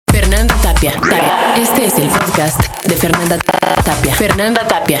Tapia. Este es el podcast de Fernanda Tapia. Fernanda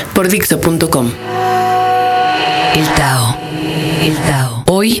Tapia por Dixo.com. El Tao. El Tao.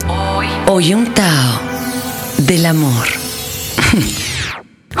 Hoy un Tao del amor.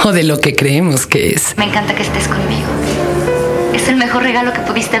 O de lo que creemos que es. Me encanta que estés conmigo. Es el mejor regalo que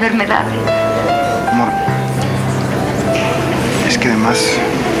pudiste haberme dado. Amor, es que además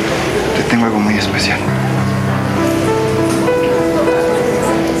te tengo algo muy especial.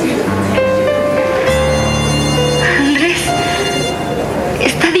 Andrés,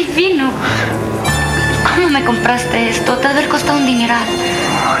 está divino. ¿Cómo me compraste esto? Te ha de haber costado un dineral.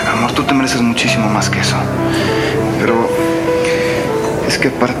 Ay, amor, tú te mereces muchísimo más que eso. Pero es que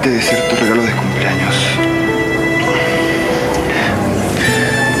aparte de ser tu regalo de cumpleaños,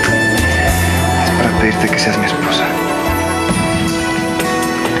 es para pedirte que seas mi esposa.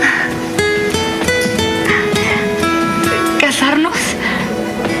 ¿Casarnos?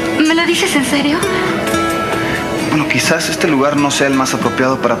 ¿Me lo dices en serio? Bueno, quizás este lugar no sea el más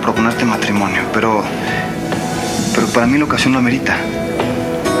apropiado para proponerte matrimonio, pero para mí la ocasión lo amerita.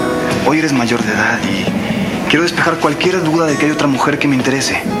 Hoy eres mayor de edad y quiero despejar cualquier duda de que hay otra mujer que me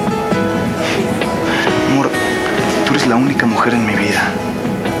interese. Amor, tú eres la única mujer en mi vida.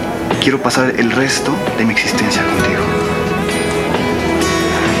 Quiero pasar el resto de mi existencia contigo.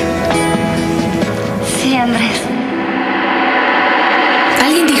 Sí, Andrés.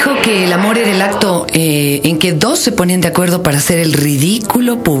 Alguien dijo que el amor era el acto en que dos se ponían de acuerdo para hacer el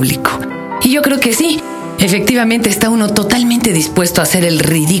ridículo público. Y yo creo que sí. Efectivamente está uno totalmente dispuesto a hacer el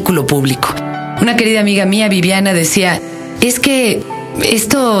ridículo público. Una querida amiga mía, Viviana, decía, es que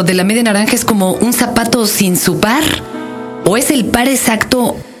esto de la media naranja es como un zapato sin su par. O es el par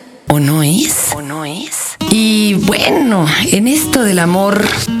exacto o no es. Y bueno, en esto del amor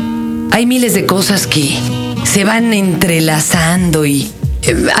hay miles de cosas que se van entrelazando y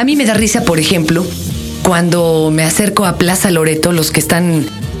a mí me da risa, por ejemplo, cuando me acerco a Plaza Loreto, los que están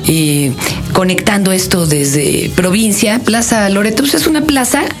conectando esto desde provincia. Plaza Loreto pues es una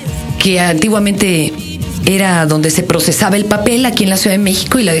plaza que antiguamente era donde se procesaba el papel aquí en la Ciudad de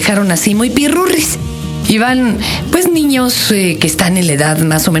México y la dejaron así muy pirurris. Y van pues niños que están en la edad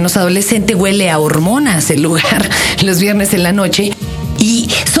más o menos adolescente, huele a hormonas el lugar los viernes en la noche. Y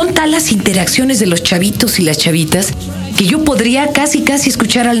son tal las interacciones de los chavitos y las chavitas que yo podría casi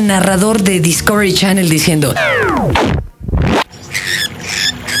escuchar al narrador de Discovery Channel diciendo: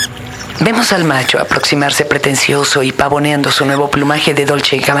 vemos al macho aproximarse pretencioso y pavoneando su nuevo plumaje de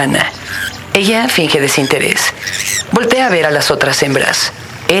Dolce & Gabbana. Ella finge desinterés. Voltea a ver a las otras hembras.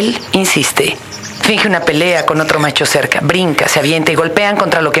 Él insiste. Finge una pelea con otro macho cerca. Brinca, se avienta y golpean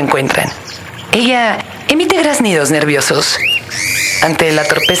contra lo que encuentran. Ella emite graznidos nerviosos. Ante la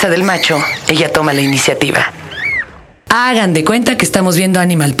torpeza del macho, ella toma la iniciativa. Hagan de cuenta que estamos viendo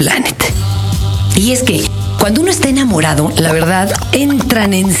Animal Planet. Y es que cuando uno está enamorado, la verdad,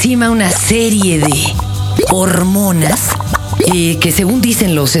 entran encima una serie de hormonas que, según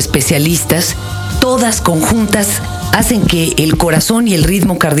dicen los especialistas, todas conjuntas hacen que el corazón y el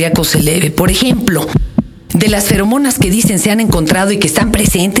ritmo cardíaco se eleve. Por ejemplo, de las feromonas que dicen se han encontrado y que están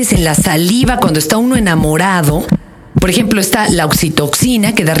presentes en la saliva cuando está uno enamorado, por ejemplo, está la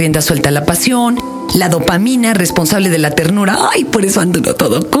oxitoxina, que da rienda suelta a la pasión, la dopamina, responsable de la ternura. ¡Ay, por eso ando uno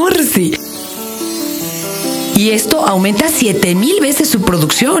todo cursi! Y esto aumenta 7,000 veces su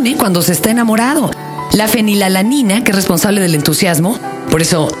producción cuando se está enamorado. La fenilalanina, que es responsable del entusiasmo. Por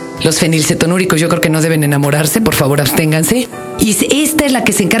eso los fenilcetonúricos yo creo que no deben enamorarse. Por favor, absténganse. Y esta es la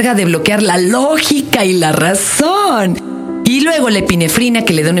que se encarga de bloquear la lógica y la razón. Y luego la epinefrina,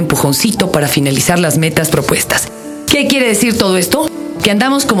 que le da un empujoncito para finalizar las metas propuestas. ¿Qué quiere decir todo esto? Que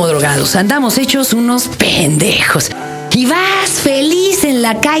andamos como drogados, andamos hechos unos pendejos. Y vas feliz en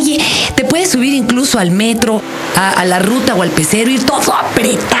la calle, te puedes subir incluso al metro, a la ruta o al pecero, ir todo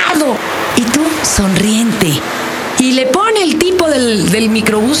apretado. Y tú sonriente. Y le pone el tipo del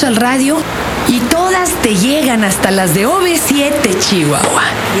microbús al radio y todas te llegan hasta las de OV7, Chihuahua.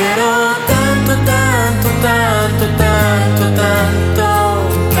 Quiero tanto, tanto, tanto, tanto, tanto,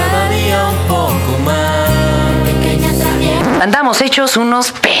 cada día un poco más. Pequeña traviesa. Andamos hechos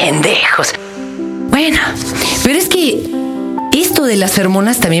unos pendejos. Bueno, pero es que esto de las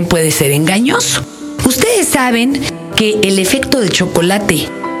hormonas también puede ser engañoso. Ustedes saben que el efecto del chocolate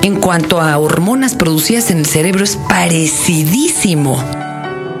en cuanto a hormonas producidas en el cerebro es parecidísimo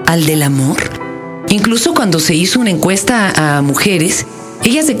al del amor. Incluso cuando se hizo una encuesta a mujeres,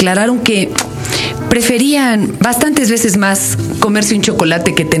 ellas declararon que preferían bastantes veces más comerse un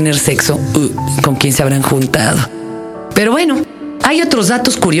chocolate que tener sexo. ¿Con quién se habrán juntado? Pero bueno, hay otros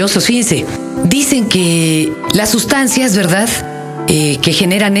datos curiosos, fíjense. Dicen que las sustancias, ¿verdad?, que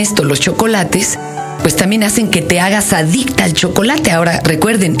generan esto, los chocolates, pues también hacen que te hagas adicta al chocolate. Ahora,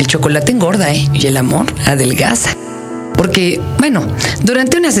 recuerden, el chocolate engorda, y el amor adelgaza. Porque, bueno,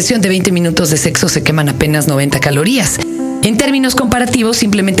 durante una sesión de 20 minutos de sexo se queman apenas 90 calorías. En términos comparativos,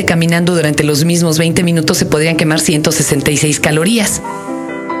 simplemente caminando durante los mismos 20 minutos se podrían quemar 166 calorías.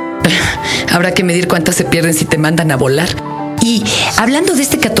 Habrá que medir cuántas se pierden si te mandan a volar. Y hablando de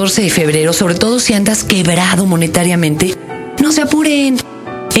este 14 de febrero, sobre todo si andas quebrado monetariamente, no se apuren.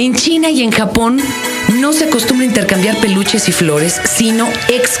 En China y en Japón no se acostumbra intercambiar peluches y flores, sino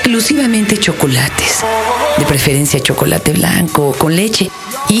exclusivamente chocolates. De preferencia chocolate blanco con leche.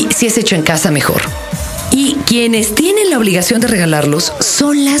 Y si es hecho en casa, mejor. Y quienes tienen la obligación de regalarlos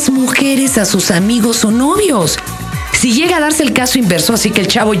son las mujeres a sus amigos o novios. Si llega a darse el caso inverso, así que el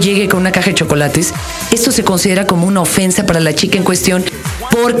chavo llegue con una caja de chocolates, esto se considera como una ofensa para la chica en cuestión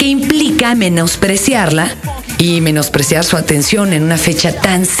porque implica menospreciarla y menospreciar su atención en una fecha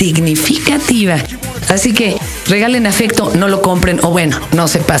tan significativa. Así que regalen afecto, no lo compren o bueno, no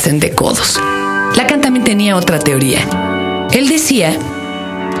se pasen de codos. Lacan también tenía otra teoría. Él decía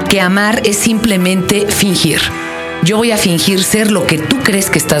que amar es simplemente fingir. Yo voy a fingir ser lo que tú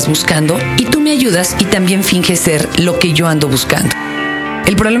crees que estás buscando y tú me ayudas y también finges ser lo que yo ando buscando.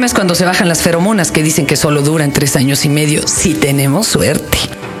 El problema es cuando se bajan las feromonas que dicen que solo duran 3 años y medio, si tenemos suerte.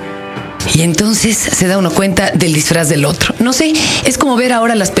 Y entonces se da uno cuenta del disfraz del otro. No sé, es como ver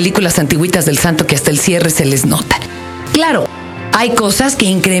ahora las películas antigüitas del santo que hasta el cierre se les nota. Claro, hay cosas que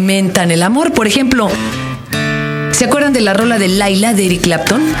incrementan el amor. Por ejemplo, ¿se acuerdan de la rola de Laila de Eric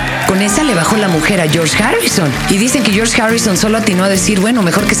Clapton? Con esa le bajó la mujer a George Harrison. Y dicen que George Harrison solo atinó a decir, bueno,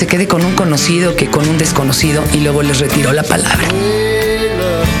 mejor que se quede con un conocido que con un desconocido, y luego les retiró la palabra.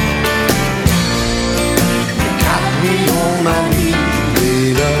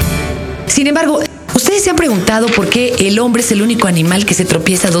 Sin embargo, ¿ustedes se han preguntado por qué el hombre es el único animal que se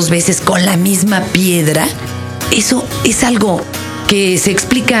tropieza 2 veces con la misma piedra? Eso es algo que se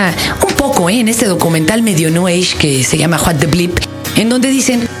explica un poco en este documental medio New Age que se llama What the Bleep, en donde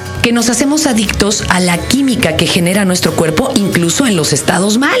dicen que nos hacemos adictos a la química que genera nuestro cuerpo, incluso en los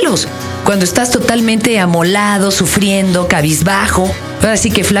estados malos. Cuando estás totalmente amolado, sufriendo, cabizbajo,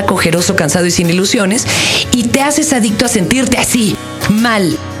 así que flaco, ojeroso, cansado y sin ilusiones, y te haces adicto a sentirte así,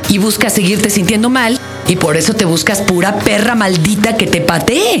 mal, y buscas seguirte sintiendo mal, y por eso te buscas pura perra maldita que te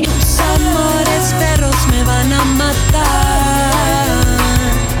patee. Tus amores perros me van a matar.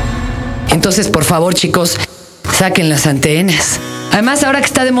 Entonces, por favor, chicos, saquen las antenas. Además, ahora que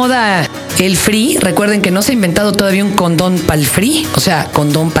está de moda el free, recuerden que no se ha inventado todavía un condón para el free, o sea,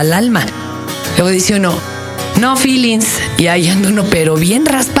 condón para el alma. Luego dice uno, no feelings, y ahí anda uno, pero bien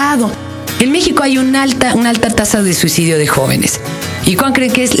raspado. En México hay una alta tasa de suicidio de jóvenes. ¿Y cuál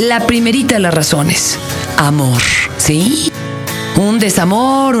creen que es la primerita de las razones? Amor, ¿sí? Un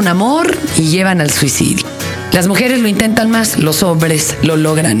desamor, un amor, y llevan al suicidio. Las mujeres lo intentan más, los hombres lo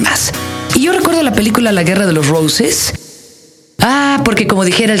logran más. Y yo recuerdo la película La Guerra de los Roses. Porque como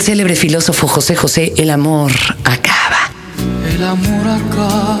dijera el célebre filósofo José José, el amor acaba. El amor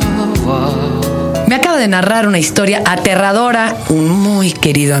acaba. Me acaba de narrar una historia aterradora un muy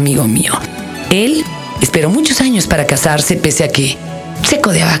querido amigo mío. Él esperó muchos años para casarse, pese a que se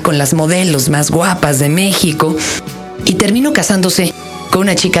codeaba con las modelos más guapas de México, y terminó casándose con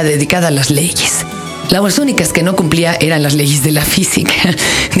una chica dedicada a las leyes. Las únicas que no cumplía eran las leyes de la física.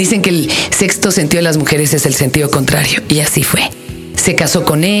 Dicen que el sexto sentido de las mujeres es el sentido contrario, y así fue. Se casó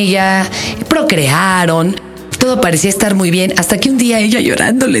con ella, procrearon, todo parecía estar muy bien, hasta que un día ella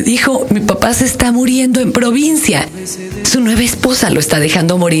llorando le dijo, mi papá se está muriendo en provincia. Su nueva esposa lo está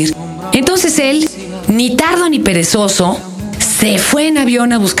dejando morir. Entonces él, ni tardo ni perezoso, se fue en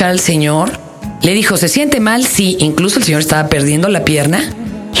avión a buscar al señor. Le dijo, ¿se siente mal? Sí, incluso el señor estaba perdiendo la pierna.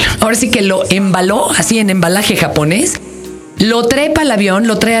 Ahora sí que lo embaló, así en embalaje japonés. Lo trepa al avión,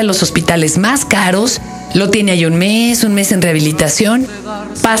 lo trae a los hospitales más caros. Lo tiene ahí un mes en rehabilitación.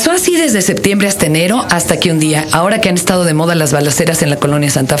 Pasó así desde septiembre hasta enero, hasta que un día, ahora que han estado de moda las balaceras en la colonia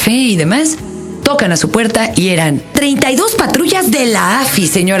Santa Fe y demás, tocan a su puerta y eran 32 patrullas de la AFI,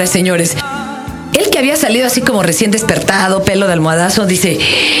 señoras y señores. Él, que había salido así como recién despertado, pelo de almohadazo, dice,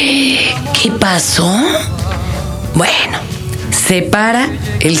 ¿qué pasó? Bueno, se para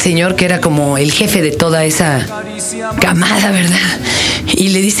el señor que era como el jefe de toda esa camada, ¿verdad? Y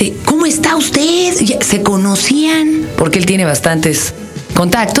le dice, ¿cómo está usted? ¿Se conocían? Porque él tiene bastantes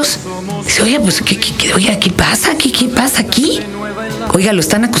contactos. Dice, oiga, pues, ¿qué pasa? ¿Qué pasa aquí? Oiga, lo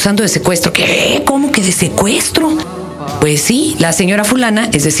están acusando de secuestro. ¿Qué? ¿Cómo que de secuestro? Pues sí, la señora fulana,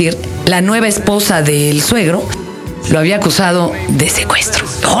 es decir, la nueva esposa del suegro, lo había acusado de secuestro.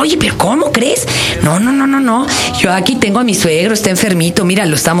 Oye, ¿pero cómo crees? No. Yo aquí tengo a mi suegro, está enfermito, mira,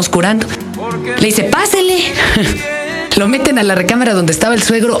 lo estamos curando. Le dice, pásele. Lo meten a la recámara donde estaba el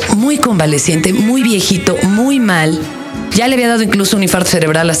suegro, muy convaleciente, muy viejito, muy mal. Ya le había dado incluso un infarto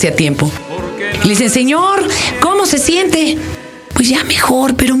cerebral hacía tiempo. Le dicen, señor, ¿cómo se siente? Pues ya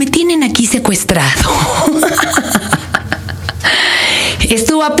mejor, pero me tienen aquí secuestrado.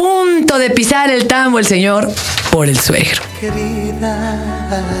 Estuvo a punto de pisar el tambo el señor por el suegro.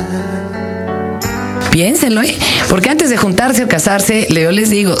 Piénsenlo, porque antes de juntarse o casarse, yo les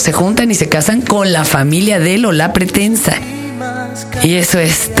digo, se juntan y se casan con la familia de él o la pretensa. Y eso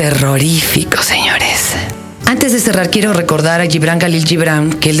es terrorífico, señores. Antes de cerrar, quiero recordar a Gibran Khalil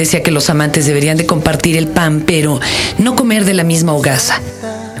Gibran, que él decía que los amantes deberían de compartir el pan, pero no comer de la misma hogaza.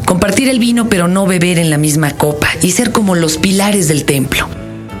 Compartir el vino, pero no beber en la misma copa. Y ser como los pilares del templo,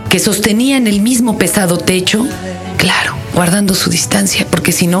 que sostenían el mismo pesado techo, claro, guardando su distancia,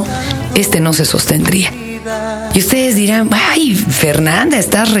 porque si no, no se sostendría. Y ustedes dirán, ay, Fernanda,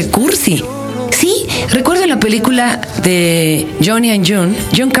 estás recursi. Sí, recuerdo en la película de Johnny and June,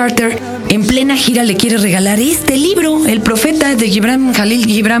 John Carter, en plena gira le quiere regalar este libro, El Profeta, de Gibran Khalil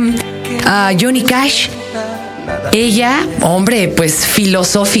Gibran, a Johnny Cash. Ella, hombre, pues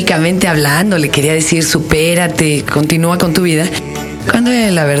filosóficamente hablando, le quería decir, supérate, continúa con tu vida, cuando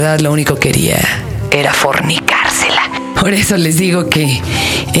ella, la verdad, lo único que quería era fornicársela. Por eso les digo que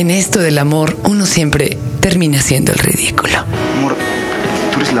en esto del amor, uno siempre termina siendo el ridículo. Amor,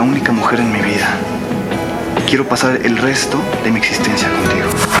 tú eres la única mujer en mi vida. Quiero pasar el resto de mi existencia contigo.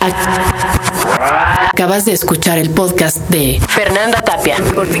 Acabas de escuchar el podcast de Fernanda Tapia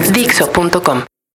por Dixo.com.